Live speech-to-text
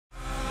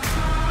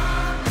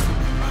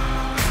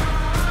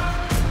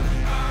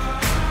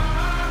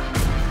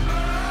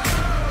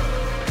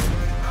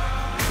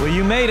Well,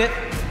 you made it.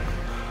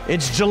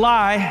 It's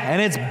July,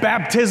 and it's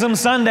Baptism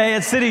Sunday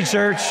at City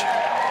Church.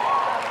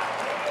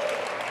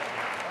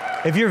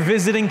 If you're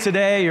visiting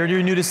today or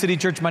you're new to City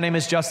Church, my name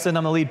is Justin.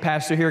 I'm the lead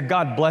pastor here.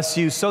 God bless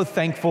you. So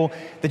thankful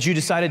that you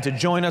decided to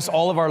join us,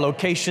 all of our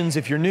locations.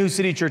 If you're new,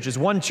 City Church is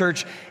one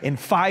church in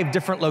 5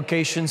 different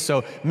locations.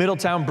 So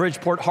Middletown,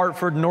 Bridgeport,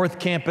 Hartford, North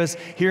Campus,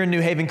 here in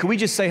New Haven. Can we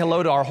just say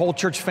hello to our whole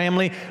church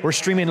family? We're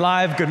streaming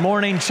live. Good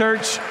morning,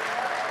 church.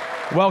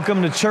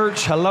 Welcome to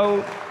church.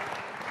 Hello.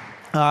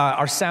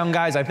 Our sound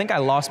guys, I think I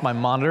lost my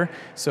monitor,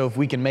 so if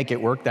we can make it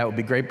work, that would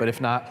be great, but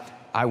if not,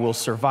 I will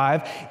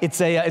survive.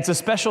 It's a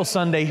special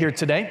Sunday here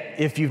today.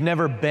 If you've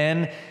never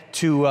been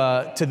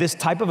to this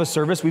type of a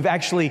service, we've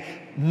actually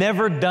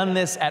never done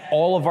this at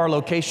all of our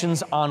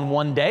locations on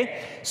one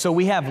day. So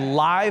we have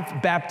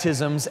live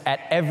baptisms at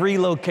every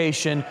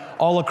location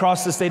all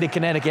across the state of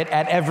Connecticut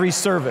at every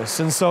service.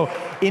 And so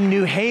in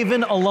New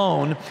Haven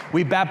alone,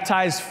 we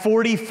baptized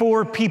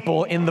 44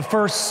 people in the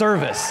first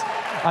service.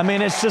 I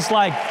mean, it's just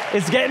like,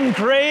 it's getting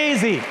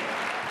crazy.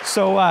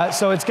 So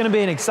it's going to be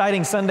an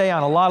exciting Sunday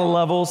on a lot of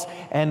levels,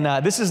 and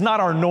this is not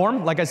our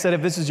norm. Like I said,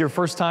 if this is your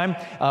first time,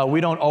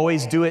 we don't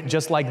always do it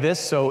just like this,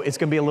 so it's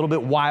going to be a little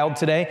bit wild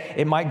today.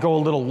 It might go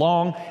a little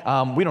long.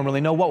 We don't really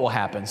know what will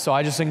happen, so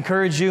I just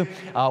encourage you,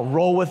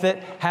 roll with it,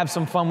 have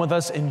some fun with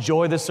us,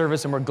 enjoy the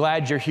service, and we're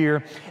glad you're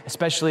here,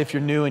 especially if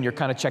you're new and you're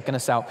kind of checking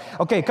us out.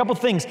 Okay, a couple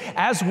things.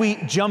 As we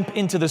jump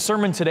into the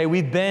sermon today,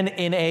 we've been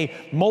in a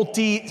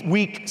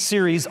multi-week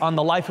series on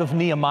the life of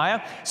Nehemiah,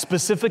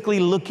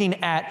 specifically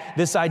looking at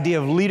this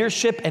idea of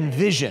leadership and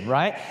vision,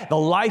 right? The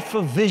life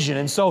of vision.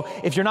 And so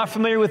if you're not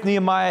familiar with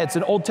Nehemiah, it's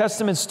an Old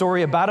Testament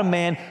story about a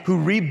man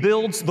who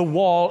rebuilds the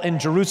wall in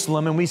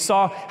Jerusalem. And we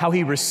saw how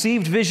he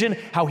received vision,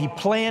 how he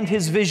planned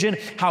his vision,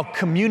 how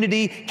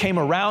community came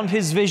around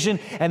his vision,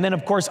 and then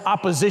of course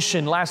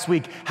opposition last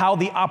week, how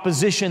the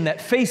opposition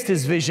that faced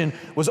his vision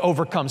was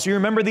overcome. So you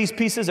remember these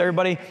pieces?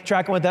 Everybody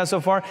tracking with that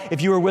so far?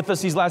 If you were with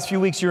us these last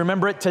few weeks, you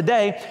remember it.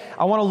 Today,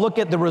 I want to look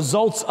at the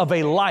results of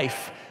a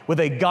life with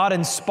a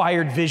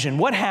God-inspired vision.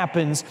 What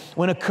happens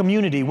when a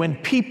community, when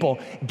people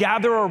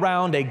gather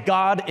around a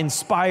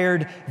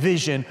God-inspired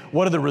vision?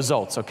 What are the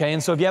results, okay?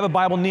 And so if you have a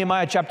Bible,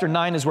 Nehemiah chapter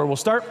 9 is where we'll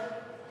start.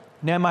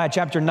 Nehemiah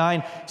chapter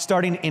 9,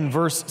 starting in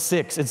verse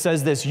 6. It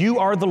says this, "You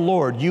are the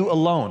Lord, you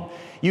alone.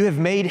 You have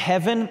made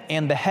heaven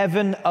and the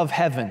heaven of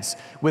heavens,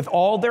 with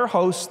all their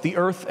hosts, the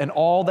earth and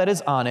all that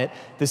is on it,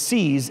 the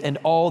seas and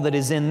all that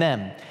is in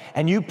them.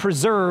 And you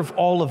preserve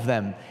all of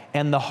them,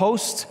 and the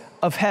host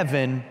of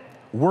heaven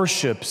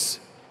worships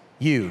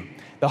you."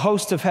 The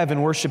host of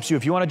heaven worships you.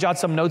 If you want to jot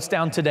some notes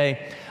down today,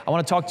 I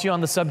want to talk to you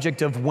on the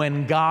subject of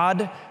when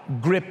God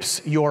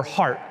grips your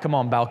heart. Come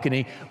on,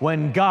 balcony.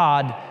 When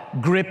God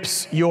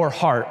grips your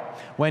heart.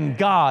 When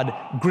God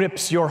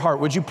grips your heart.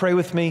 Would you pray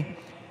with me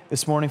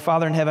this morning?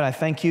 Father in heaven, I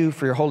thank you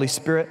for your Holy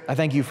Spirit. I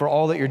thank you for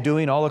all that you're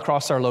doing all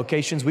across our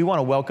locations. We want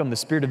to welcome the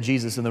Spirit of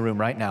Jesus in the room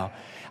right now.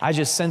 I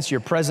just sense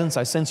your presence.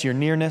 I sense your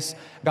nearness.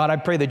 God, I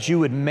pray that you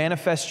would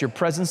manifest your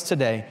presence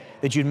today,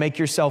 that you'd make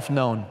yourself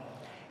known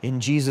in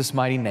Jesus'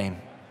 mighty name.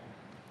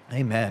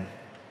 Amen.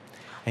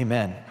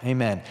 Amen.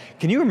 Amen.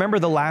 Can you remember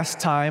the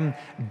last time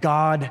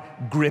God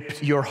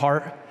gripped your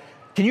heart?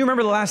 Can you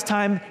remember the last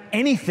time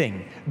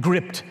anything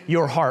gripped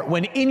your heart?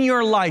 When in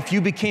your life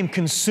you became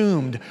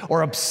consumed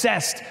or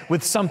obsessed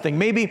with something?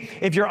 Maybe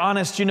if you're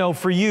honest,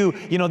 for you,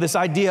 this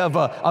idea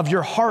of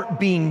your heart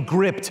being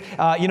gripped,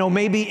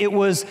 maybe it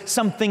was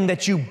something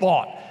that you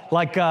bought.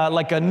 Like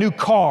a new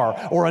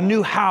car or a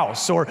new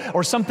house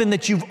or something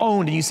that you've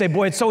owned and you say,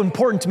 boy, it's so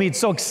important to me, it's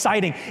so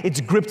exciting,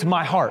 it's gripped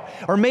my heart.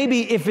 Or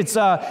maybe if it's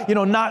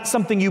not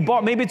something you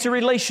bought, maybe it's a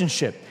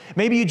relationship.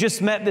 Maybe you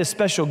just met this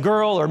special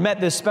girl or met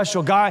this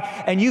special guy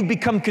and you've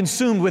become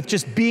consumed with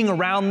just being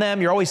around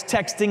them. You're always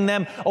texting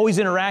them, always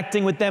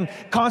interacting with them,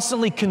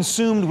 constantly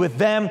consumed with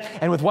them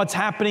and with what's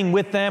happening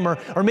with them.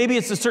 Or maybe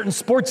it's a certain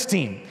sports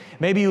team.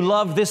 Maybe you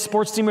love this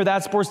sports team or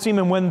that sports team,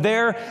 and when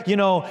they're,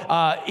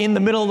 in the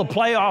middle of the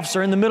playoffs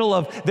or in the middle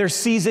of their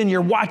season, you're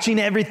watching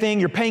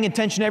everything, you're paying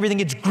attention to everything,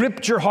 it's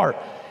gripped your heart.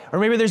 Or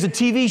maybe there's a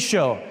TV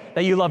show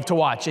that you love to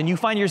watch, and you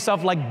find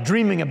yourself like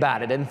dreaming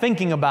about it and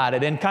thinking about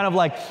it and kind of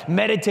like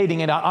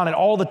meditating on it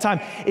all the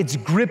time. It's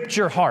gripped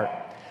your heart.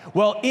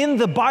 Well, in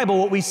the Bible,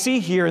 what we see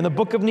here in the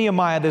book of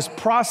Nehemiah, this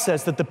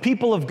process that the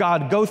people of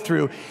God go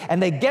through, and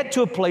they get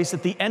to a place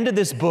at the end of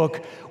this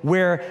book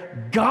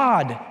where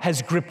God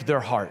has gripped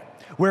their heart,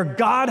 where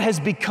God has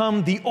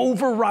become the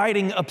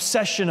overriding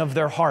obsession of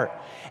their heart.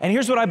 And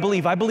here's what I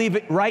believe. I believe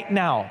it right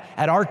now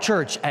at our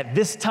church, at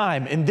this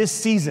time, in this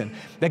season,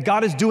 that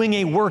God is doing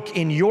a work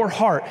in your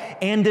heart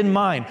and in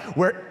mine,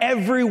 where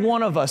every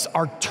one of us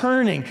are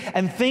turning,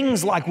 and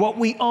things like what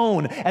we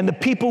own and the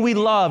people we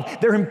love,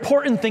 they're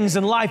important things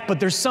in life, but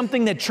there's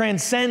something that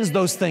transcends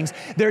those things.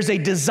 There's a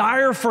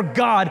desire for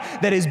God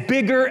that is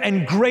bigger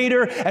and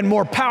greater and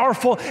more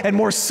powerful and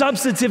more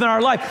substantive in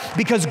our life,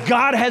 because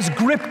God has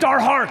gripped our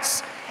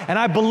hearts. And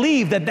I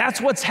believe that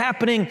that's what's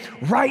happening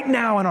right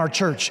now in our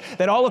church,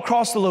 that all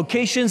across the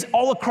locations,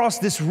 all across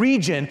this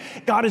region,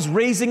 God is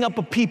raising up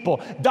a people,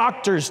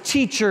 doctors,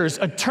 teachers,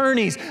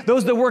 attorneys,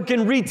 those that work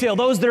in retail,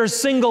 those that are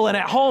single and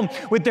at home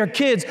with their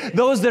kids,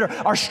 those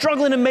that are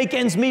struggling to make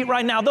ends meet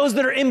right now, those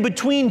that are in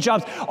between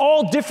jobs,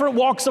 all different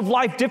walks of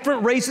life,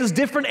 different races,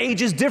 different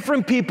ages,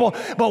 different people.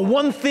 But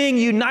one thing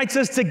unites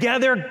us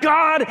together: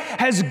 God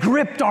has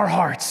gripped our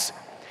hearts.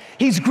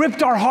 He's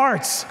gripped our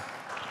hearts.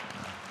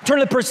 Turn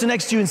to the person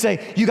next to you and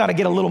say, you got to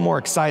get a little more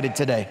excited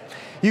today.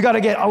 You got to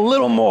get a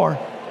little more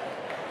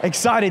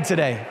excited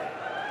today.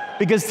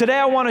 Because today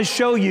I want to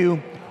show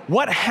you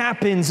what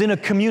happens in a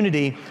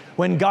community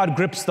when God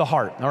grips the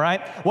heart, all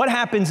right? What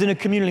happens in a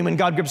community when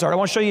God grips the heart? I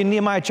want to show you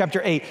Nehemiah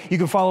chapter 8. You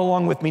can follow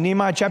along with me.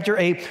 Nehemiah chapter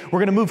 8. We're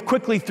going to move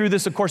quickly through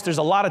this. Of course, there's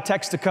a lot of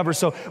text to cover,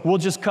 so we'll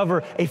just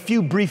cover a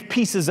few brief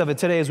pieces of it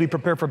today as we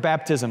prepare for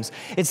baptisms.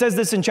 It says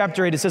this in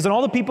chapter 8. It says, and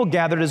all the people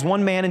gathered as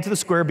one man into the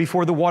square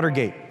before the water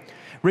gate.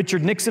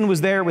 Richard Nixon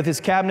was there with his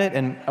cabinet,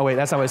 and oh wait,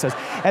 that's not what it says.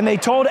 And they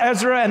told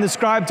Ezra and the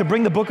scribe to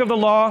bring the book of the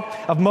law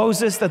of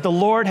Moses that the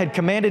Lord had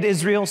commanded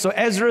Israel. So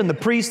Ezra and the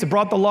priest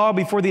brought the law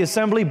before the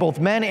assembly, both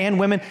men and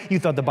women. You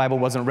thought the Bible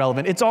wasn't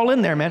relevant. It's all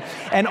in there, man.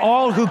 And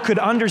all who could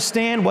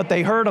understand what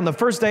they heard on the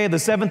first day of the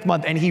 7th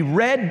month. And he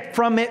read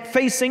from it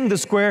facing the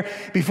square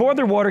before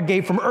the water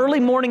gate from early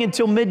morning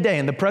until midday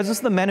in the presence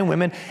of the men and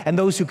women and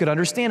those who could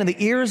understand. And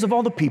the ears of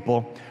all the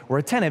people were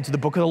attentive to the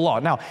book of the law.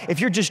 Now, if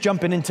you're just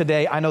jumping in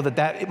today, I know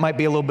that it might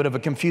be a little bit of a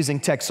confusing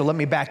text, so let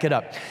me back it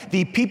up.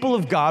 The people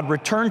of God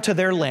return to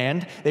their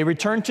land. They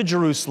return to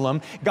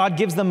Jerusalem. God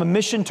gives them a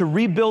mission to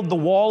rebuild the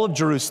wall of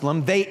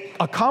Jerusalem. They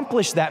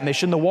accomplish that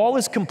mission. The wall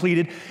is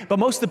completed, but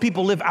most of the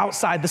people live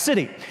outside the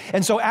city.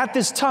 And so at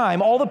this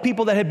time, all the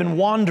people that had been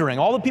wandering,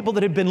 all the people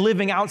that had been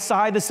living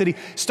outside the city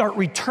start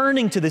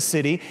returning to the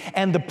city,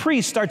 and the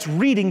priest starts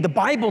reading the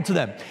Bible to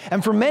them.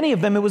 And for many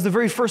of them, it was the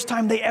very first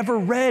time they ever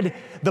read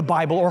the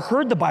Bible or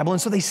heard the Bible,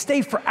 and so they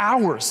stay for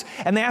hours,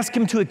 and they ask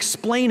him to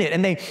explain it,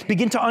 and they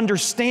begin to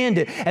understand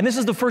it. And this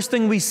is the first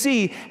thing we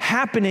see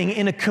happening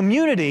in a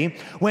community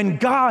when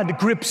God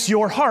grips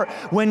your heart.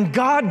 When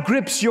God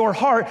grips your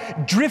heart,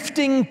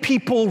 drifting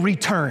people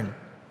return.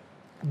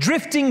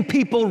 Drifting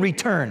people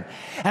return.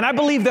 And I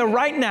believe that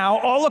right now,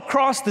 all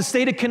across the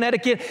state of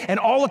Connecticut and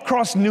all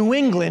across New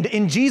England,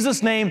 in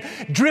Jesus' name,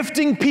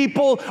 drifting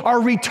people are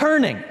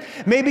returning.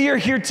 Maybe you're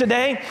here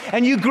today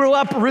and you grew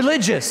up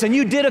religious and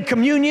you did a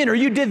communion or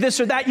you did this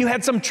or that. You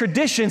had some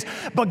traditions,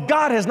 but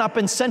God has not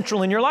been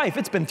central in your life.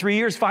 It's been 3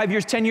 years, 5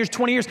 years, 10 years,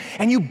 20 years,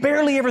 and you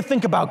barely ever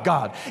think about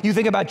God. You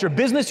think about your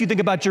business, you think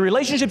about your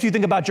relationships, you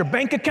think about your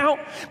bank account,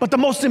 but the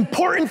most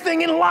important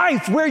thing in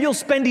life, where you'll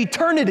spend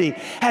eternity,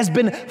 has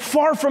been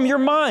far from your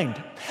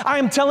mind. I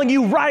am telling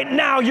you right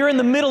now, you're in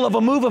the middle of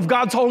a move of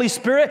God's Holy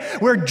Spirit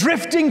where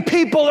drifting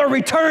people are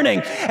returning,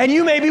 and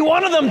you may be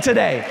one of them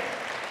today.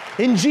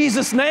 In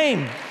Jesus'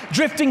 name,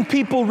 drifting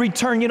people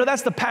return. You know,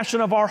 that's the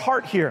passion of our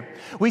heart here.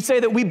 We say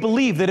that we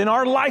believe that in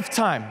our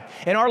lifetime,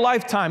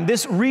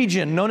 this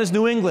region known as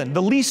New England,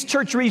 the least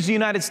church region in the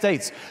United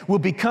States, will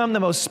become the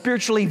most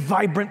spiritually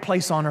vibrant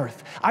place on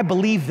earth. I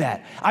believe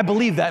that. I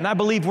believe that. And I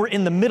believe we're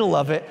in the middle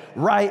of it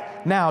right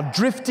now.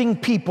 Drifting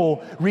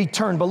people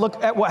return. But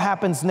look at what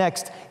happens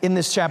next in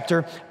this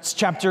chapter. It's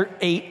chapter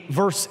 8,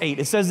 verse 8.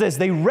 It says this: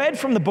 they read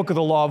from the book of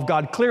the law of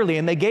God clearly,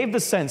 and they gave the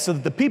sense so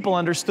that the people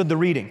understood the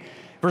reading.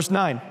 Verse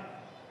 9.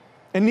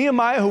 And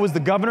Nehemiah, who was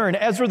the governor, and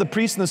Ezra, the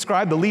priest and the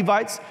scribe, the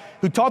Levites,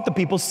 who taught the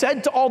people,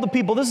 said to all the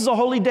people, this is a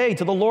holy day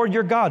to the Lord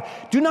your God.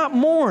 Do not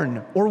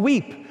mourn or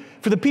weep,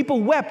 for the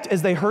people wept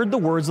as they heard the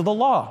words of the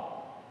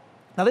law.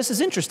 Now this is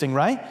interesting,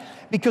 right?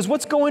 Because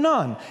what's going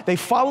on? They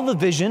follow the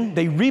vision,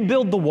 they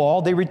rebuild the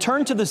wall, they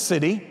return to the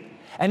city,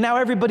 and now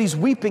everybody's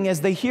weeping as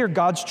they hear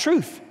God's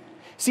truth.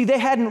 See, they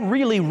hadn't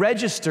really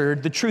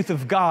registered the truth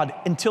of God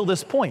until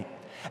this point.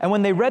 And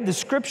when they read the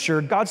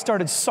scripture, God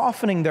started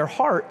softening their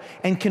heart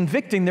and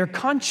convicting their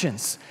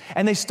conscience.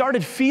 And they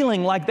started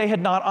feeling like they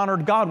had not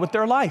honored God with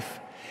their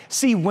life.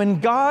 See, when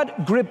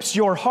God grips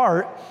your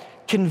heart,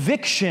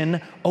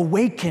 conviction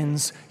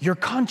awakens your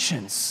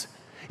conscience.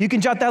 You can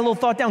jot that little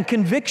thought down.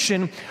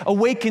 Conviction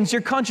awakens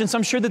your conscience.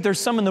 I'm sure that there's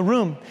some in the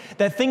room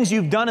that things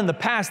you've done in the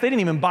past, they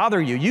didn't even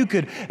bother you. You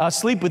could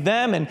sleep with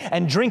them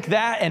and drink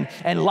that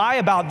and lie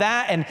about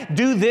that and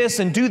do this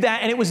and do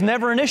that, and it was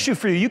never an issue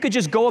for you. You could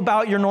just go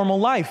about your normal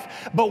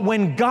life. But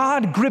when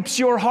God grips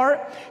your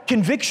heart,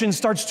 conviction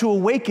starts to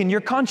awaken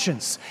your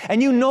conscience.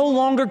 And you no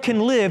longer can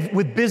live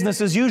with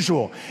business as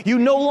usual. You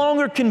no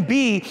longer can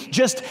be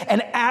just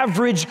an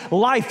average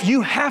life.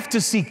 You have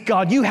to seek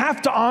God. You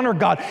have to honor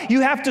God.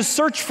 You have to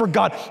search for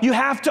God. You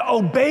have to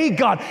obey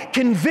God.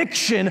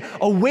 Conviction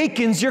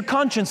awakens your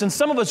conscience. And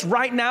some of us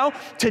right now,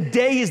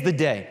 today is the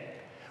day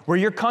where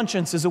your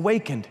conscience is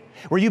awakened,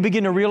 where you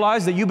begin to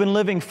realize that you've been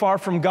living far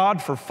from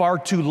God for far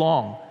too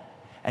long.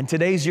 And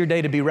today's your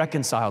day to be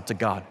reconciled to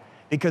God,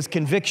 because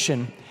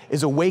conviction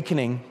is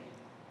awakening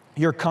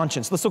your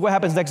conscience. Let's look what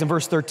happens next in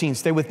verse 13.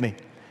 Stay with me.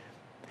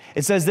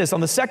 It says this,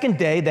 on the second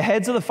day, the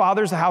heads of the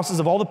fathers, the houses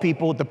of all the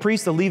people, the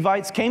priests, the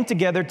Levites, came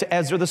together to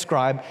Ezra the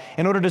scribe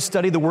in order to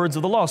study the words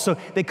of the law. So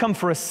they come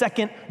for a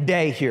second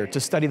day here to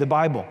study the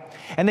Bible.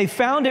 And they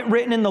found it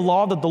written in the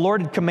law that the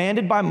Lord had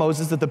commanded by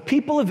Moses that the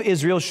people of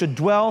Israel should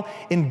dwell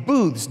in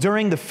booths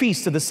during the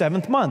feast of the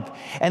 7th month,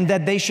 and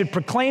that they should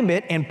proclaim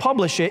it and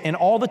publish it in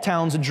all the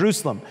towns in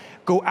Jerusalem.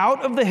 Go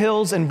out of the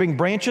hills and bring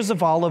branches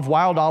of olive,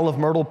 wild olive,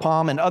 myrtle,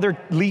 palm, and other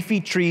leafy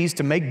trees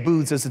to make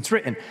booths as it's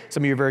written.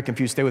 Some of you are very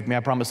confused. Stay with me.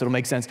 I promise it'll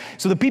make sense.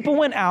 So the people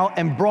went out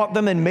and brought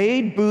them and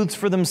made booths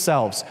for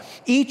themselves,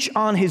 each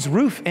on his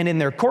roof and in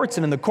their courts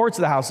and in the courts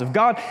of the house of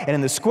God and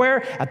in the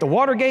square at the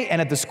water gate and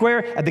at the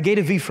square at the gate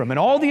of Ephraim. And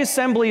all the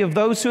assembly of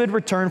those who had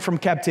returned from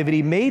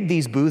captivity made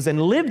these booths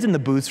and lived in the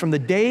booths from the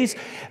days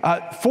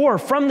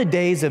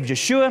of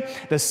Joshua,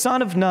 the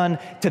son of Nun,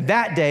 to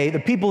that day, the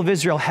people of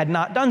Israel had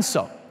not done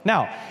so.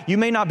 Now, you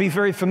may not be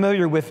very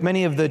familiar with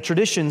many of the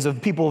traditions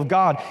of people of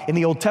God in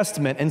the Old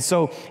Testament, and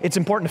so it's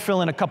important to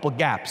fill in a couple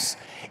gaps.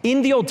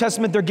 In the Old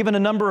Testament, they're given a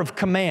number of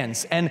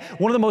commands, and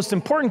one of the most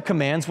important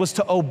commands was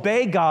to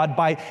obey God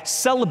by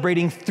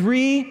celebrating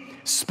 3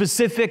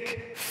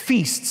 specific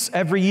feasts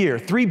every year,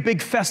 3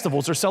 big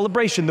festivals or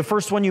celebration. The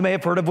first one you may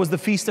have heard of was the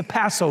Feast of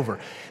Passover.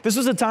 This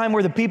was a time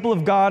where the people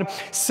of God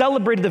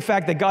celebrated the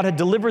fact that God had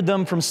delivered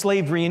them from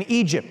slavery in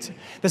Egypt.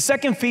 The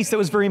second feast that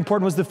was very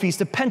important was the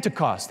Feast of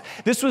Pentecost.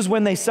 This was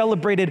when they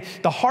celebrated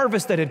the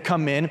harvest that had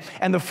come in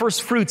and the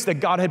first fruits that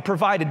God had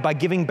provided by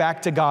giving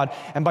back to God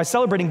and by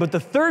celebrating. But the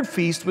third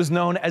feast was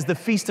known as the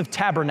Feast of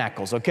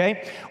Tabernacles,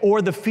 okay?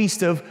 Or the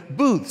Feast of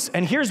Booths.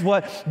 And here's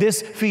what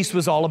this feast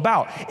was all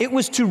about. It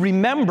was to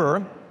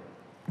remember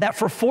that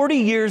for 40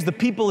 years the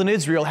people in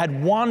Israel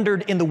had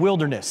wandered in the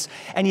wilderness,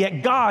 and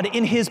yet God,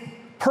 in his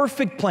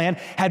perfect plan,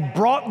 had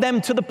brought them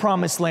to the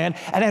promised land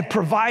and had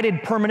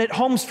provided permanent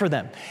homes for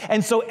them.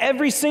 And so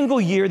every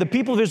single year, the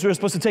people of Israel are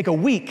supposed to take a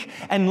week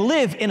and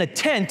live in a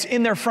tent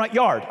in their front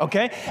yard,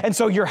 okay? And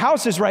so your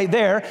house is right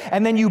there,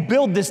 and then you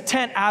build this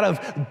tent out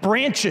of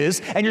branches,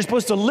 and you're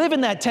supposed to live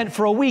in that tent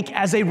for a week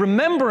as a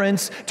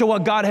remembrance to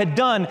what God had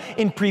done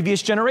in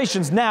previous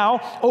generations. Now,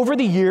 over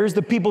the years,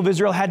 the people of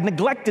Israel had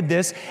neglected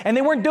this, and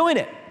they weren't doing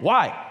it.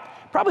 Why?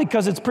 Probably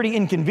because it's pretty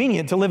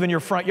inconvenient to live in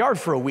your front yard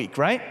for a week,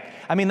 right?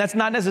 I mean, that's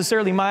not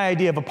necessarily my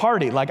idea of a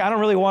party. Like, I don't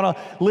really want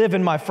to live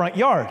in my front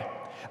yard.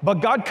 But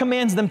God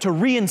commands them to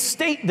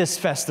reinstate this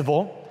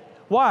festival.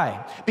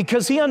 Why?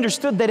 Because he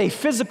understood that a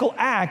physical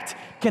act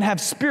can have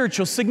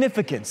spiritual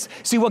significance.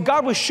 See, what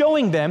God was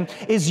showing them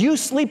is you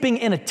sleeping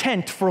in a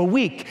tent for a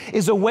week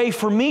is a way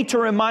for me to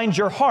remind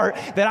your heart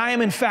that I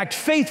am in fact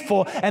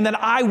faithful and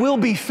that I will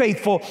be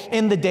faithful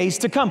in the days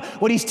to come.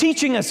 What he's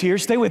teaching us here,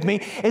 stay with me,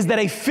 is that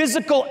a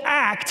physical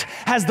act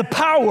has the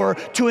power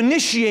to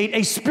initiate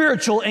a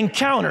spiritual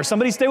encounter.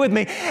 Somebody stay with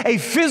me. A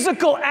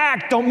physical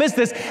act, don't miss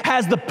this,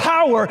 has the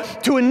power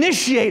to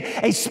initiate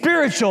a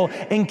spiritual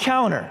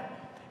encounter.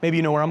 Maybe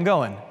you know where I'm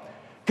going.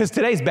 Because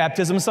today's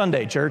Baptism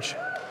Sunday, church.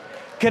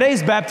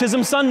 Today's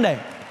Baptism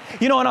Sunday.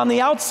 You know, and on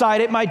the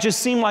outside, it might just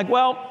seem like,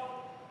 well,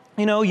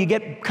 you know, you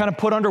get kind of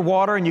put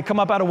underwater and you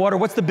come up out of water.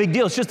 What's the big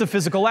deal? It's just a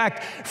physical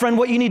act. Friend,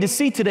 what you need to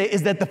see today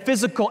is that the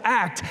physical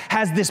act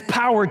has this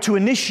power to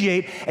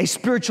initiate a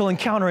spiritual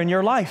encounter in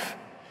your life.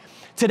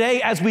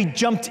 Today, as we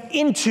jumped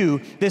into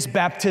this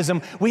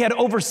baptism, we had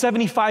over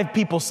 75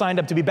 people signed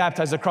up to be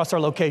baptized across our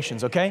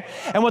locations, okay?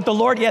 And what the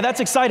Lord, yeah,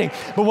 that's exciting.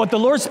 But what the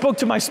Lord spoke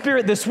to my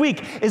spirit this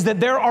week is that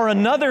there are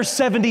another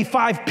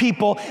 75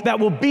 people that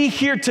will be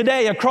here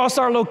today across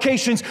our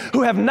locations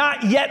who have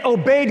not yet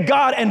obeyed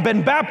God and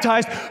been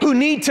baptized, who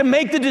need to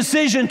make the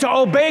decision to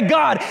obey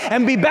God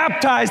and be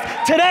baptized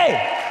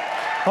today,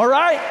 all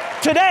right?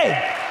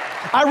 Today.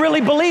 I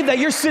really believe that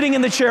you're sitting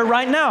in the chair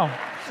right now.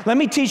 Let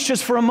me teach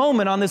just for a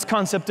moment on this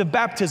concept of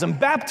baptism.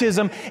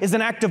 Baptism is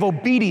an act of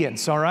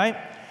obedience, all right?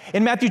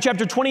 In Matthew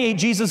chapter 28,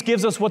 Jesus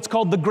gives us what's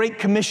called the Great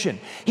Commission.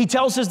 He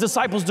tells his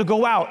disciples to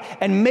go out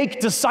and make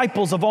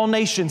disciples of all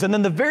nations. And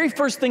then the very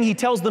first thing he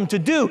tells them to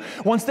do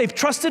once they've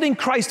trusted in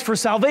Christ for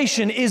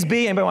salvation is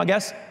anybody want to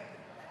guess?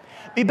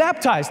 Be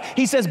baptized.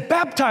 He says,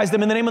 baptize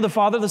them in the name of the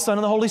Father, the Son,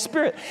 and the Holy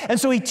Spirit. And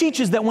so he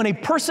teaches that when a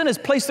person has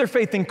placed their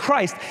faith in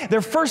Christ,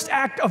 their first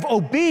act of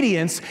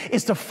obedience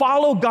is to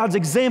follow God's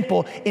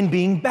example in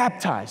being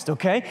baptized,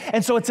 okay?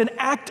 And so it's an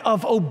act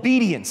of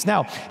obedience.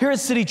 Now, here at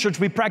City Church,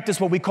 we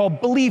practice what we call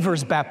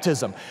believer's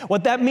baptism.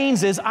 What that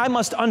means is I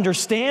must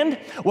understand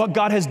what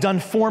God has done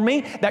for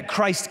me, that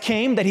Christ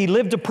came, that he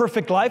lived a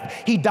perfect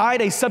life, he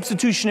died a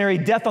substitutionary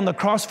death on the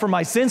cross for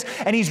my sins,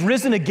 and he's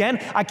risen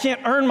again. I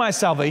can't earn my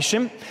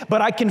salvation,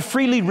 but I can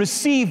freely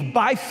receive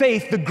by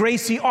faith the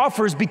grace he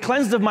offers, be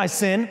cleansed of my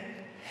sin,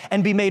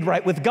 and be made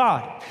right with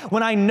God.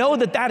 When I know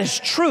that that is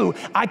true,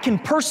 I can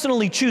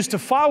personally choose to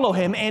follow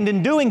him, and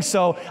in doing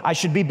so, I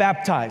should be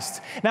baptized.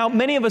 Now,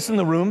 many of us in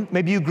the room,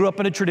 maybe you grew up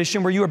in a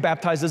tradition where you were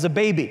baptized as a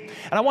baby.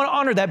 And I want to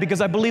honor that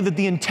because I believe that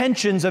the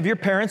intentions of your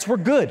parents were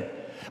good.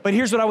 But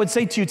here's what I would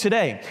say to you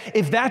today.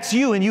 If that's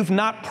you and you've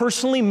not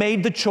personally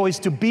made the choice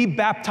to be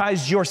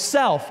baptized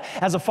yourself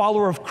as a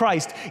follower of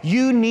Christ,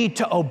 you need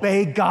to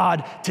obey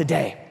God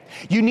today.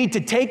 You need to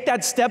take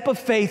that step of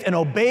faith and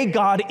obey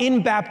God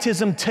in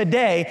baptism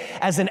today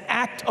as an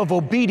act of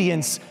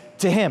obedience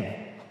to Him.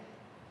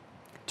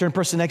 Turn to the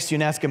person next to you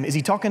and ask him, is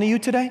he talking to you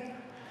today?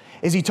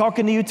 Is he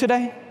talking to you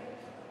today?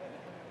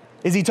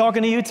 Is he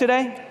talking to you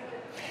today?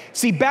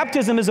 See,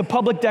 baptism is a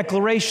public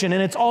declaration,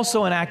 and it's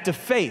also an act of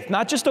faith.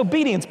 Not just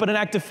obedience, but an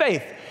act of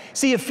faith.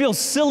 See, it feels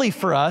silly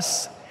for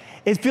us.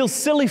 It feels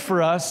silly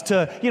for us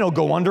to,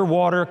 go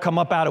underwater, come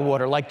up out of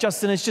water. Like,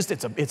 Justin, it's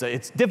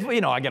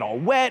difficult. I get all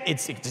wet.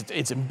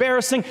 It's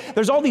embarrassing.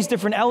 There's all these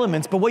different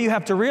elements, but what you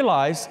have to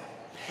realize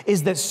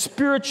is that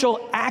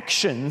spiritual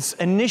actions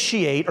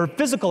initiate, or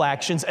physical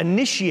actions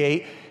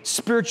initiate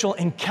spiritual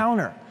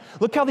encounter.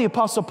 Look how the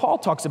Apostle Paul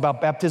talks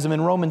about baptism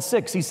in Romans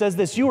 6. He says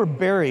this, you were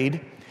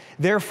buried,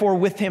 therefore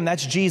with Him,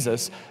 that's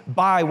Jesus,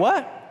 by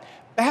what?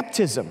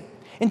 Baptism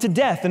into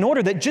death, in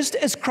order that just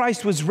as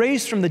Christ was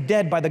raised from the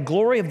dead by the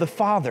glory of the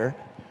Father,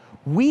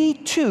 we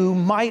too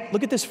might,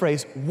 look at this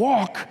phrase,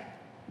 walk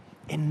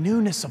in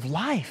newness of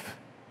life.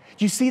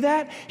 Do you see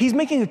that? He's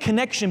making a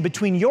connection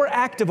between your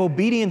act of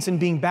obedience in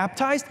being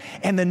baptized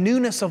and the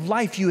newness of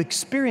life you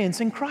experience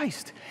in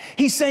Christ.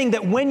 He's saying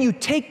that when you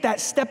take that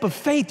step of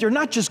faith, you're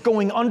not just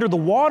going under the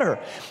water.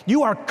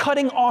 You are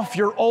cutting off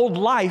your old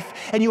life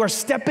and you are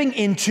stepping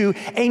into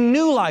a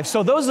new life.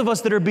 So those of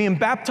us that are being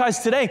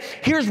baptized today,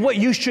 here's what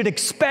you should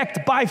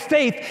expect by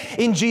faith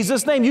in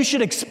Jesus' name. You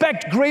should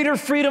expect greater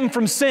freedom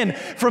from sin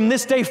from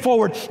this day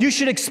forward. You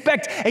should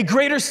expect a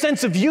greater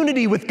sense of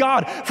unity with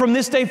God from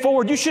this day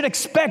forward. You should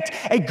expect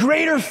a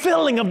greater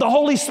filling of the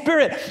Holy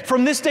Spirit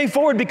from this day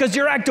forward, because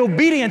your act of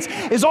obedience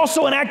is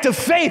also an act of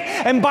faith.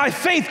 And by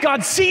faith,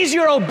 God sees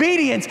your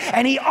obedience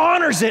and He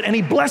honors it and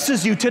He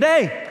blesses you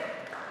today.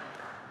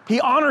 He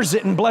honors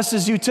it and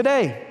blesses you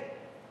today.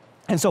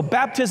 And so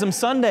Baptism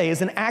Sunday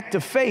is an act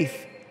of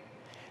faith.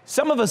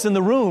 Some of us in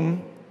the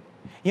room,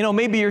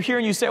 maybe you're here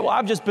and you say, well,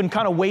 I've just been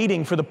kind of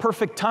waiting for the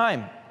perfect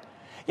time.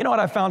 You know what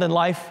I found in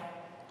life?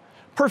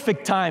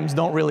 Perfect times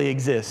don't really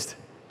exist.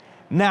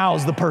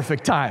 Now's the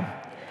perfect time.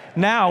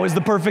 Now is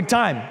the perfect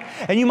time.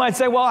 And you might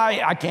say, well,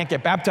 I can't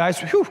get baptized.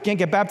 Can't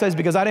get baptized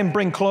because I didn't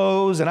bring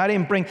clothes and I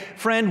didn't bring...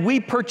 Friend,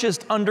 we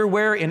purchased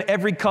underwear in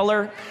every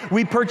color.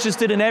 We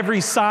purchased it in every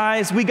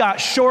size. We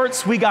got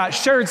shorts, we got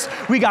shirts,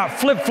 we got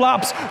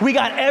flip-flops. We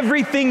got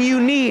everything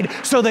you need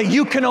so that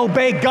you can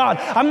obey God.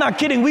 I'm not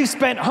kidding. We've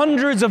spent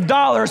hundreds of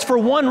dollars for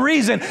one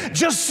reason,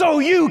 just so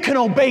you can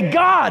obey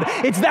God.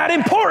 It's that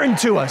important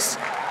to us.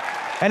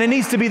 And it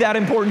needs to be that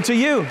important to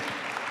you.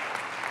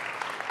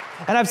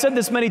 And I've said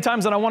this many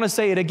times, and I want to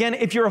say it again.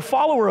 If you're a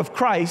follower of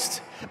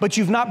Christ, but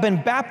you've not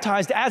been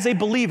baptized as a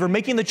believer,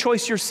 making the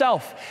choice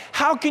yourself,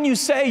 how can you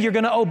say you're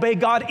going to obey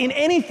God in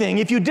anything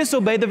if you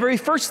disobey the very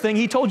first thing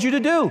He told you to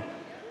do,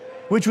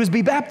 which was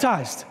be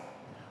baptized?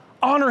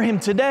 Honor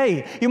Him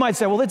today. You might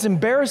say, well, it's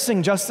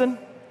embarrassing, Justin.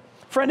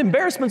 Friend,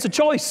 embarrassment's a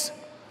choice.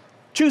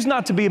 Choose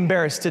not to be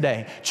embarrassed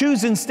today.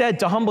 Choose instead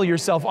to humble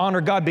yourself,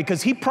 honor God,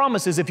 because He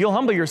promises if you'll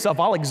humble yourself,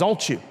 I'll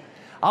exalt you.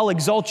 I'll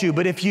exalt you,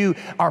 but if you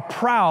are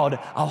proud,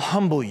 I'll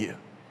humble you.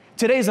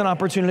 Today's an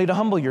opportunity to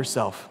humble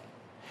yourself.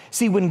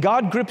 See, when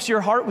God grips your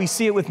heart, we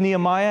see it with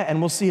Nehemiah, and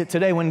we'll see it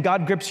today. When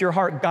God grips your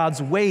heart,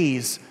 God's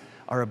ways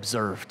are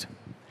observed.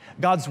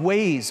 God's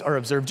ways are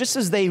observed. Just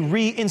as they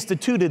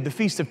reinstituted the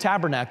Feast of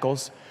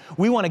Tabernacles,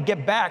 we want to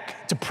get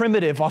back to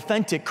primitive,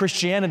 authentic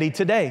Christianity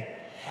today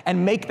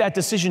and make that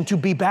decision to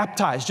be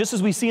baptized. Just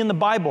as we see in the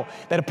Bible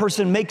that a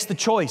person makes the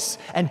choice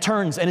and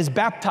turns and is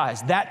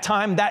baptized that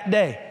time, that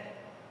day.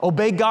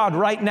 Obey God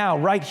right now,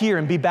 right here,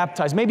 and be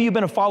baptized. Maybe you've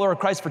been a follower of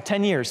Christ for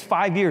 10 years,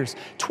 5 years,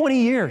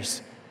 20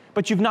 years,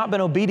 but you've not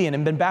been obedient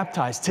and been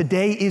baptized.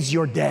 Today is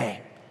your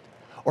day.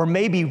 Or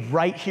maybe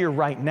right here,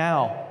 right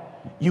now,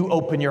 you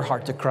open your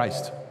heart to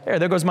Christ.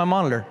 There goes my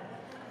monitor.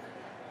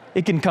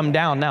 It can come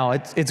down now.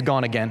 It's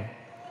gone again.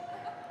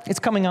 It's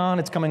coming on,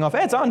 it's coming off.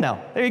 Hey, it's on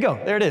now. There you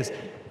go. There it is.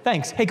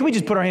 Thanks. Hey, can we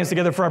just put our hands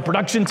together for our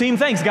production team?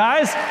 Thanks,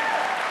 guys.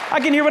 I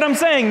can hear what I'm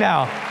saying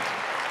now.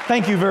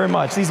 Thank you very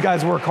much. These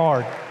guys work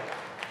hard.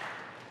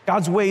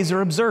 God's ways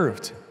are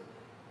observed.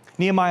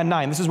 Nehemiah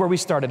 9, this is where we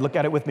started. Look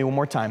at it with me one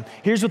more time.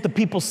 Here's what the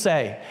people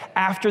say.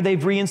 After they've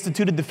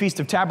reinstituted the Feast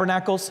of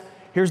Tabernacles,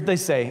 here's what they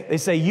say. They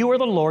say, you are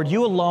the Lord,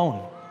 you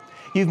alone.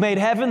 You've made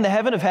heaven, the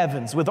heaven of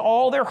heavens, with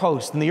all their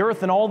host, and the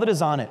earth and all that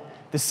is on it,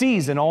 the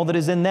seas and all that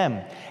is in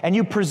them. And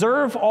you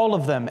preserve all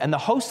of them, and the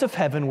host of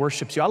heaven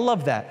worships you. I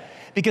love that,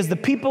 because the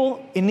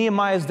people in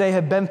Nehemiah's day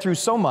have been through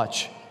so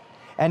much.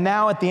 And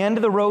now at the end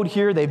of the road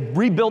here, they've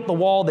rebuilt the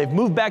wall, they've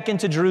moved back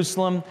into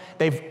Jerusalem,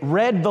 they've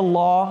read the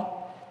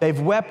law, they've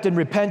wept and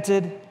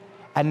repented,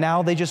 and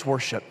now they just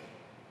worship.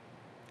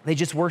 They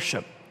just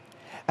worship.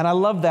 And I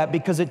love that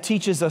because it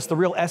teaches us the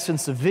real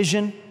essence of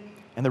vision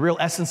and the real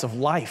essence of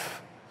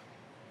life.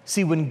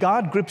 See, when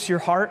God grips your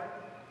heart,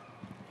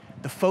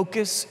 the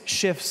focus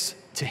shifts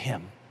to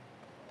Him.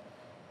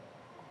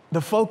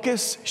 The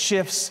focus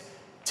shifts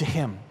to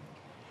Him.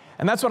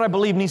 And that's what I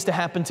believe needs to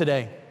happen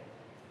today.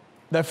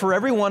 That for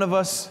every one of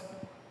us,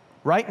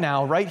 right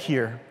now, right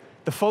here,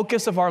 the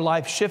focus of our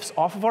life shifts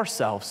off of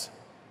ourselves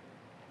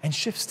and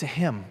shifts to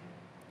Him.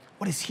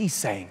 What is He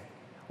saying?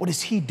 What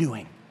is He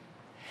doing?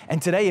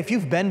 And today, if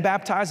you've been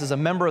baptized as a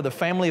member of the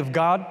family of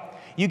God,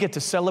 you get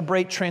to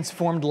celebrate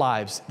transformed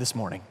lives this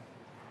morning.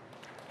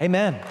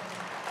 Amen.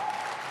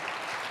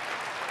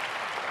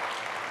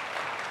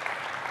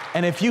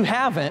 And if you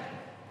haven't,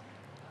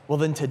 well,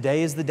 then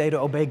today is the day to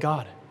obey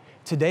God.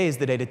 Today is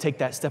the day to take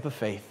that step of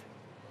faith.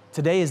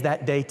 Today is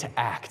that day to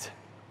act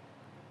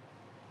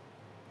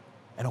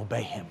and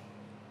obey Him.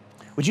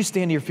 Would you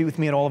stand to your feet with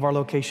me at all of our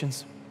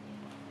locations?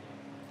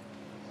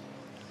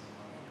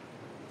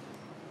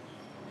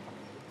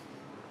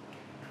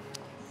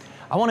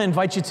 I want to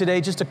invite you today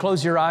just to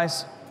close your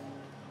eyes.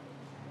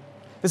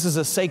 This is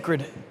a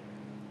sacred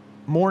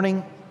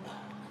morning,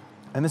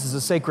 and this is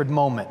a sacred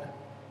moment.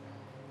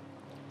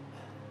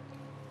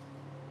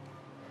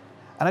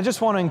 And I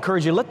just want to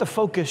encourage you, let the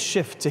focus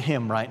shift to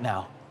Him right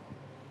now.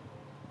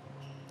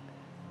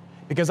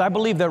 Because I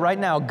believe that right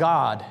now,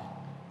 God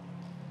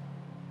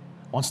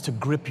wants to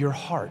grip your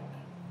heart.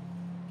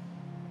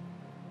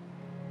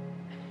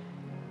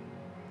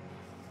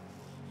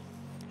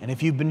 And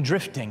if you've been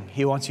drifting,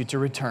 He wants you to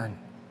return.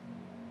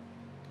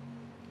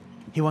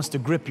 He wants to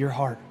grip your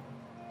heart.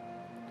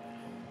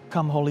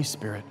 Come, Holy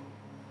Spirit.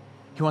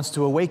 He wants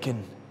to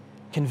awaken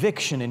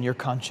conviction in your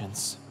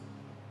conscience.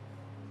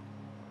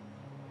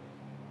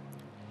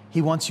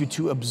 He wants you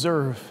to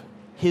observe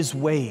His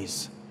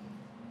ways.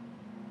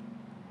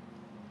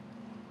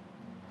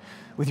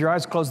 With your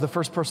eyes closed, the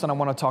first person I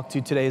want to talk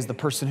to today is the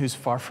person who's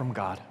far from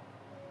God.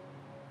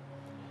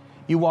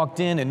 You walked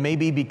in, and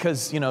maybe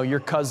because, your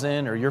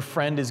cousin or your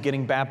friend is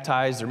getting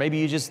baptized, or maybe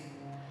you just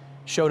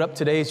showed up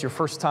today, it's your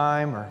first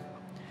time, or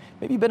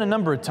maybe you've been a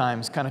number of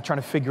times kind of trying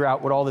to figure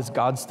out what all this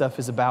God stuff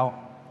is about.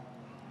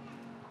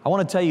 I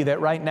want to tell you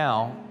that right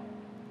now,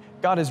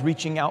 God is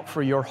reaching out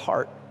for your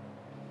heart.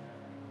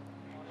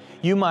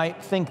 You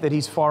might think that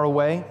He's far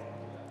away.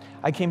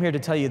 I came here to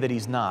tell you that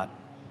He's not.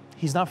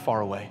 He's not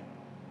far away.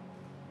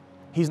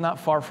 He's not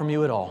far from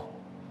you at all.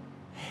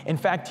 In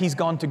fact, He's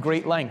gone to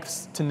great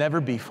lengths to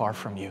never be far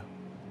from you.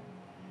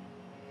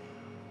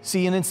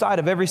 See, and inside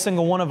of every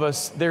single one of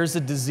us, there's a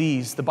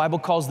disease. The Bible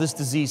calls this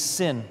disease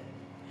sin.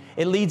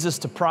 It leads us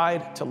to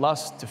pride, to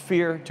lust, to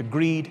fear, to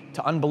greed,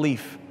 to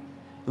unbelief.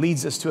 It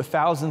leads us to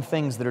 1,000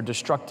 things that are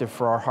destructive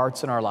for our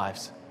hearts and our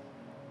lives.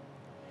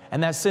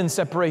 And that sin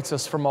separates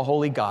us from a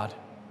holy God.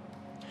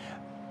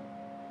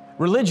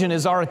 Religion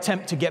is our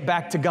attempt to get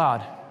back to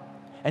God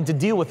and to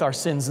deal with our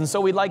sins. And so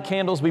we light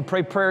candles, we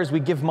pray prayers, we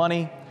give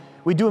money,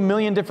 we do a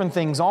million different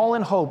things, all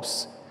in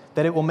hopes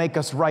that it will make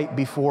us right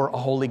before a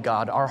holy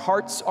God. Our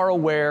hearts are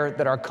aware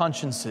that our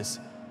consciences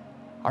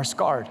are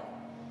scarred.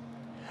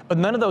 But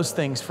none of those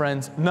things,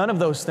 friends, none of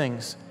those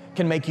things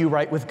can make you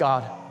right with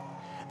God.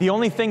 The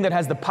only thing that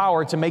has the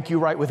power to make you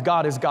right with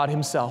God is God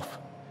Himself.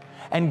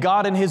 And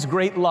God in His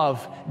great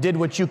love did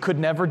what you could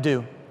never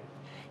do.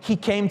 He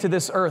came to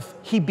this earth.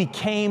 He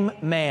became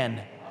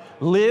man,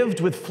 lived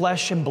with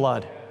flesh and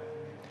blood,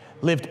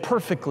 lived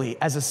perfectly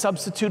as a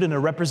substitute and a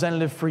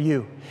representative for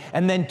you,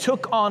 and then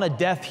took on a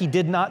death He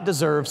did not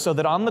deserve, so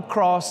that on the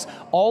cross,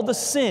 all the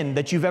sin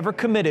that you've ever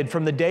committed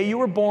from the day you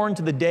were born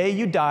to the day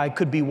you die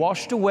could be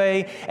washed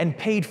away and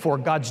paid for.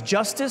 God's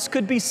justice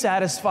could be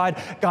satisfied.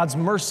 God's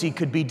mercy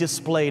could be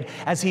displayed.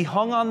 As He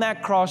hung on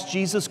that cross,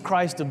 Jesus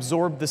Christ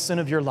absorbed the sin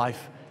of your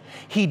life.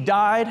 He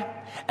died,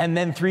 and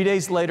then 3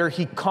 days later,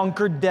 He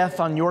conquered death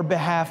on your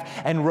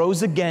behalf and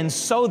rose again,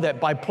 so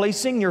that by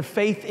placing your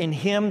faith in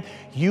Him,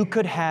 you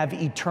could have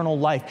eternal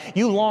life.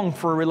 You long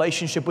for a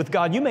relationship with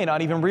God. You may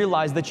not even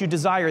realize that you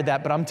desire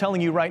that, but I'm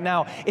telling you right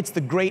now, it's the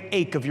great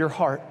ache of your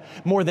heart.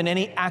 More than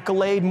any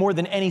accolade, more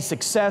than any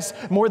success,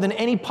 more than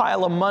any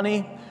pile of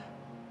money,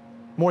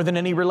 more than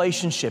any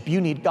relationship, you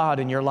need God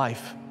in your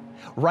life.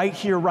 Right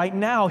here, right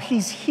now,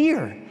 He's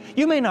here.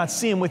 You may not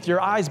see Him with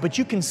your eyes, but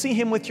you can see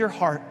Him with your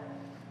heart.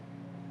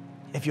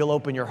 If you'll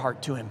open your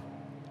heart to Him.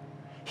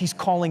 He's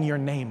calling your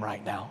name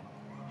right now.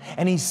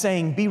 And He's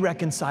saying, be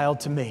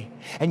reconciled to me.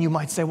 And you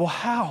might say, well,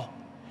 how?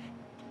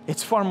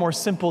 It's far more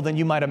simple than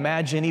you might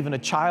imagine. Even a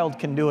child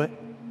can do it.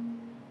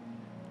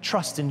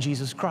 Trust in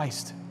Jesus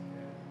Christ.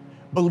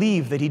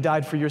 Believe that He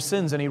died for your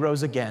sins and He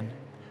rose again.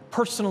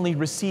 Personally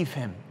receive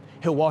Him.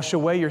 He'll wash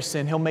away your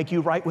sin. He'll make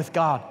you right with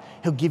God.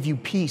 He'll give you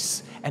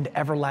peace and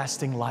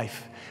everlasting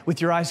life.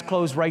 With your eyes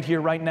closed right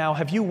here, right now,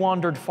 have you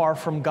wandered far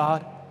from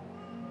God?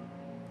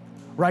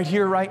 Right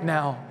here, right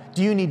now,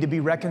 do you need to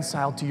be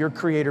reconciled to your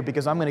Creator?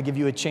 Because I'm going to give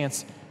you a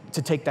chance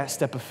to take that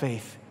step of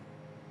faith.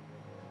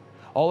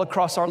 All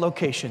across our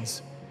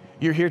locations,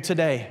 you're here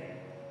today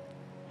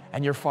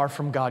and you're far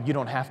from God. You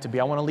don't have to be.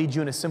 I want to lead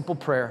you in a simple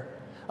prayer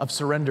of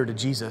surrender to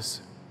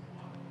Jesus.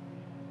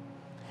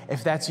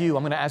 If that's you,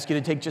 I'm going to ask you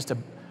to take just a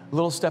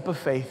little step of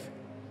faith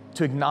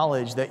to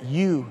acknowledge that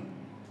you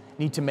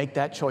need to make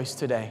that choice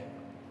today.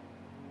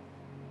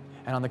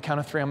 And on the count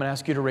of 3, I'm going to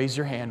ask you to raise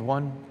your hand.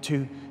 1,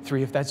 2,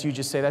 3. If that's you,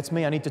 just say, that's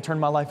me. I need to turn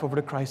my life over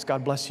to Christ.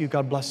 God bless you.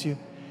 God bless you.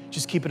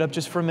 Just keep it up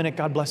just for a minute.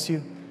 God bless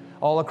you.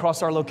 All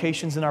across our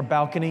locations in our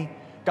balcony.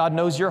 God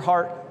knows your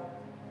heart.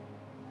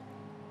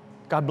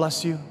 God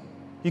bless you.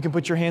 You can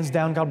put your hands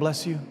down. God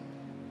bless you.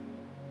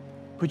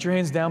 Put your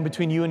hands down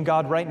between you and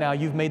God right now.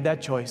 You've made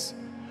that choice.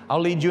 I'll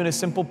lead you in a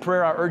simple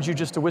prayer. I urge you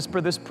just to whisper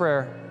this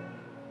prayer.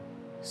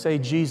 Say,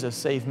 Jesus,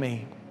 save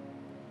me.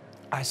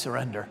 I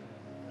surrender.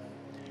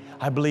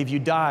 I believe you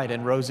died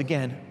and rose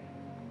again.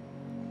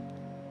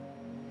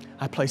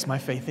 I place my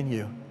faith in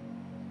you.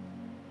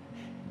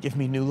 Give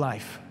me new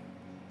life.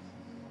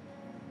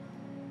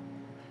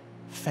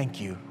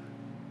 Thank you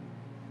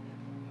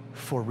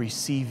for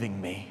receiving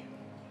me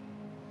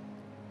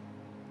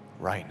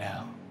right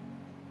now.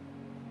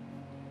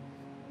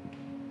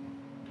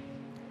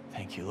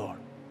 Thank you, Lord.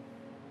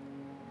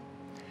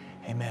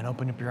 Amen.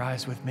 Open up your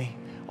eyes with me.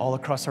 All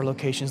across our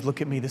locations,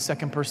 look at me. The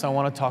second person I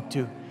want to talk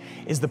to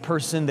is the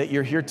person that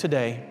you're here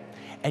today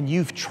and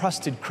you've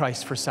trusted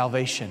Christ for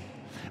salvation,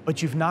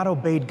 but you've not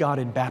obeyed God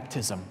in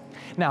baptism.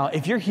 Now,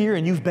 if you're here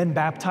and you've been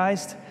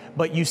baptized,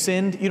 but you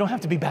sinned, you don't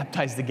have to be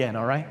baptized again,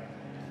 all right?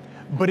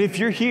 But if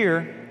you're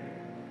here,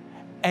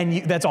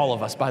 and that's all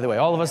of us, by the way,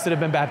 all of us that have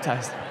been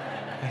baptized,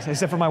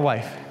 except for my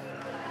wife.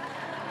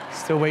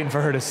 Still waiting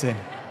for her to sin.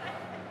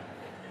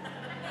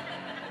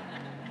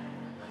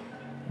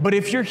 But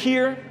if you're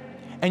here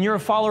and you're a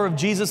follower of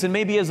Jesus, and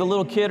maybe as a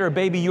little kid or a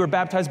baby you were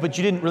baptized, but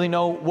you didn't really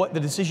know what the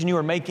decision you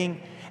were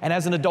making, and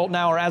as an adult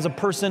now or as a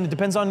person, it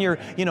depends on your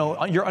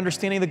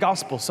understanding of the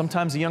gospel.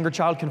 Sometimes a younger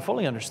child can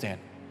fully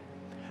understand.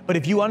 But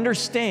if you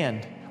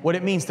understand what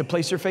it means to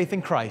place your faith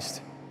in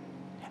Christ,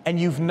 and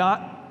you've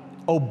not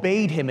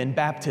obeyed Him in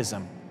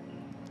baptism,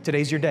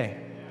 today's your day.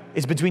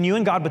 It's between you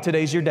and God, but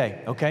today's your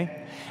day,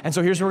 okay? And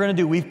so here's what we're gonna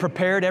do. We've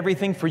prepared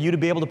everything for you to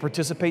be able to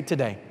participate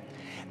today.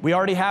 We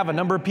already have a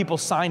number of people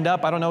signed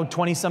up. I don't know,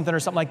 20-something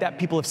or something like that.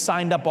 People have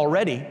signed up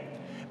already.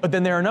 But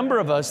then there are a number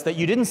of us that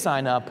you didn't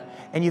sign up,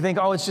 and you think,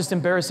 oh, it's just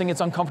embarrassing,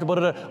 it's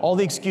uncomfortable. All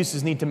the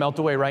excuses need to melt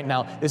away right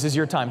now. This is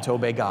your time to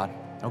obey God,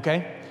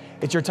 okay?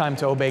 It's your time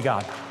to obey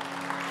God.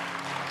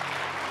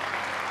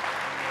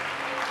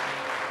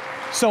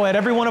 So at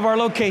every one of our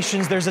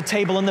locations, there's a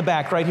table in the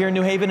back. Right here in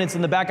New Haven, it's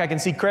in the back. I can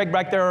see Craig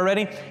back there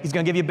already. He's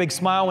gonna give you a big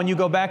smile when you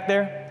go back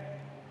there.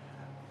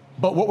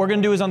 But what we're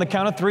gonna do is on the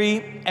count of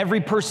 3,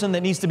 every person that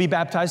needs to be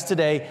baptized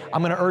today,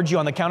 I'm gonna urge you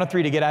on the count of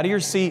 3 to get out of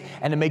your seat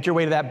and to make your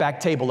way to that back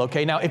table,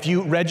 okay? Now, if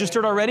you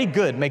registered already,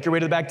 good, make your way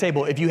to the back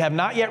table. If you have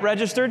not yet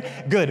registered,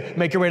 good,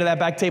 make your way to that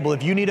back table.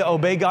 If you need to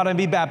obey God and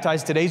be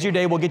baptized, today's your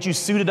day. We'll get you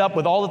suited up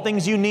with all the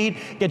things you need,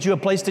 get you a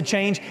place to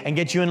change, and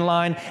get you in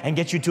line, and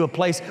get you to a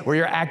place where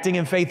you're acting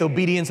in faith,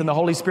 obedience, and the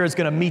Holy Spirit's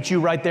gonna meet you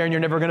right there, and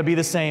you're never gonna be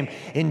the same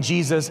in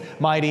Jesus'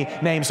 mighty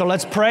name. So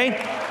let's pray,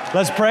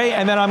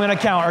 and then I'm gonna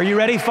count. Are you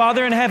ready?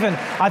 Father in heaven,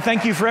 I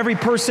thank you for every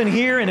person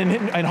here and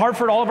in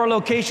Hartford, all of our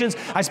locations.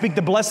 I speak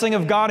the blessing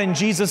of God in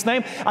Jesus'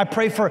 name. I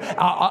pray for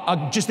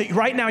just that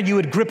right now you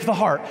would grip the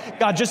heart.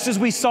 God, just as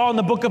we saw in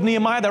the book of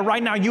Nehemiah, that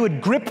right now you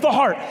would grip the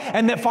heart,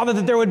 and that, Father,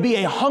 that there would be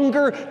a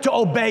hunger to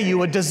obey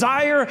you, a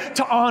desire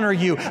to honor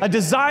you, a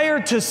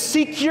desire to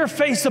seek your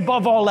face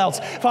above all else.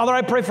 Father,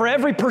 I pray for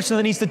every person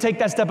that needs to take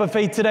that step of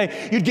faith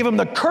today. You'd give them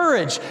the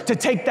courage to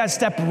take that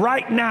step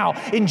right now.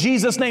 In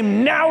Jesus'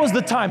 name, now is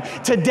the time.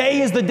 Today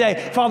is the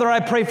day. Father,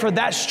 I pray for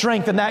that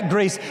strength and that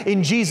grace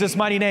in Jesus'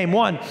 mighty name.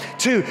 1,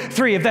 2,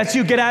 3. If that's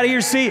you, get out of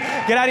your seat.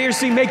 Get out of your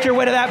seat. Make your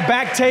way to that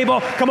back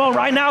table. Come on,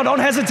 right now. Don't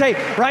hesitate.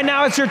 Right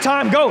now, it's your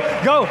time. Go,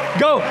 go,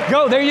 go,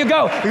 go. There you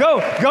go. Go,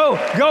 go,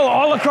 go.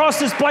 All across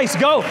this place.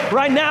 Go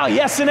right now.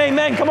 Yes and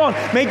amen. Come on.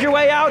 Make your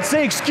way out.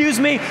 Say, excuse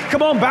me.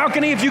 Come on,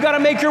 balcony. If you got to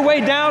make your way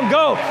down,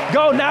 go,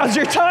 go. Now's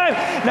your time.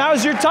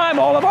 Now's your time.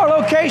 All of our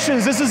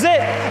locations. This is it.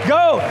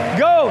 Go,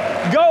 go,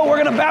 go.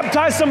 We're going to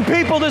baptize some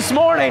people this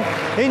morning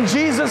in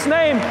Jesus'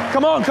 name.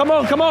 Come on, come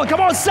on, come on,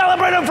 come on.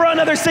 Celebrate them for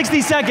another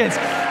 60 seconds.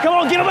 Come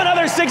on, give them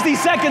another 60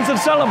 seconds of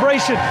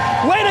celebration.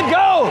 Way to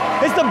go.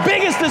 It's the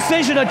biggest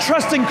decision of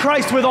trusting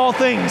Christ with all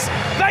things.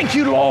 Thank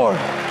you, Lord.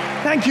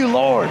 Thank you,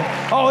 Lord.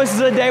 Oh, this is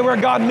a day where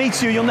God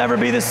meets you. You'll never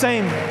be the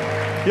same.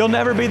 You'll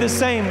never be the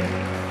same.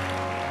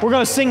 We're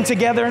going to sing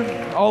together.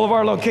 All of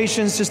our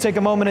locations, just take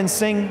a moment and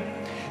sing.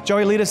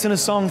 Joey, lead us in a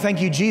song.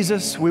 Thank you,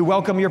 Jesus. We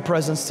welcome your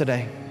presence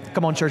today.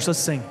 Come on, church, let's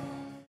sing.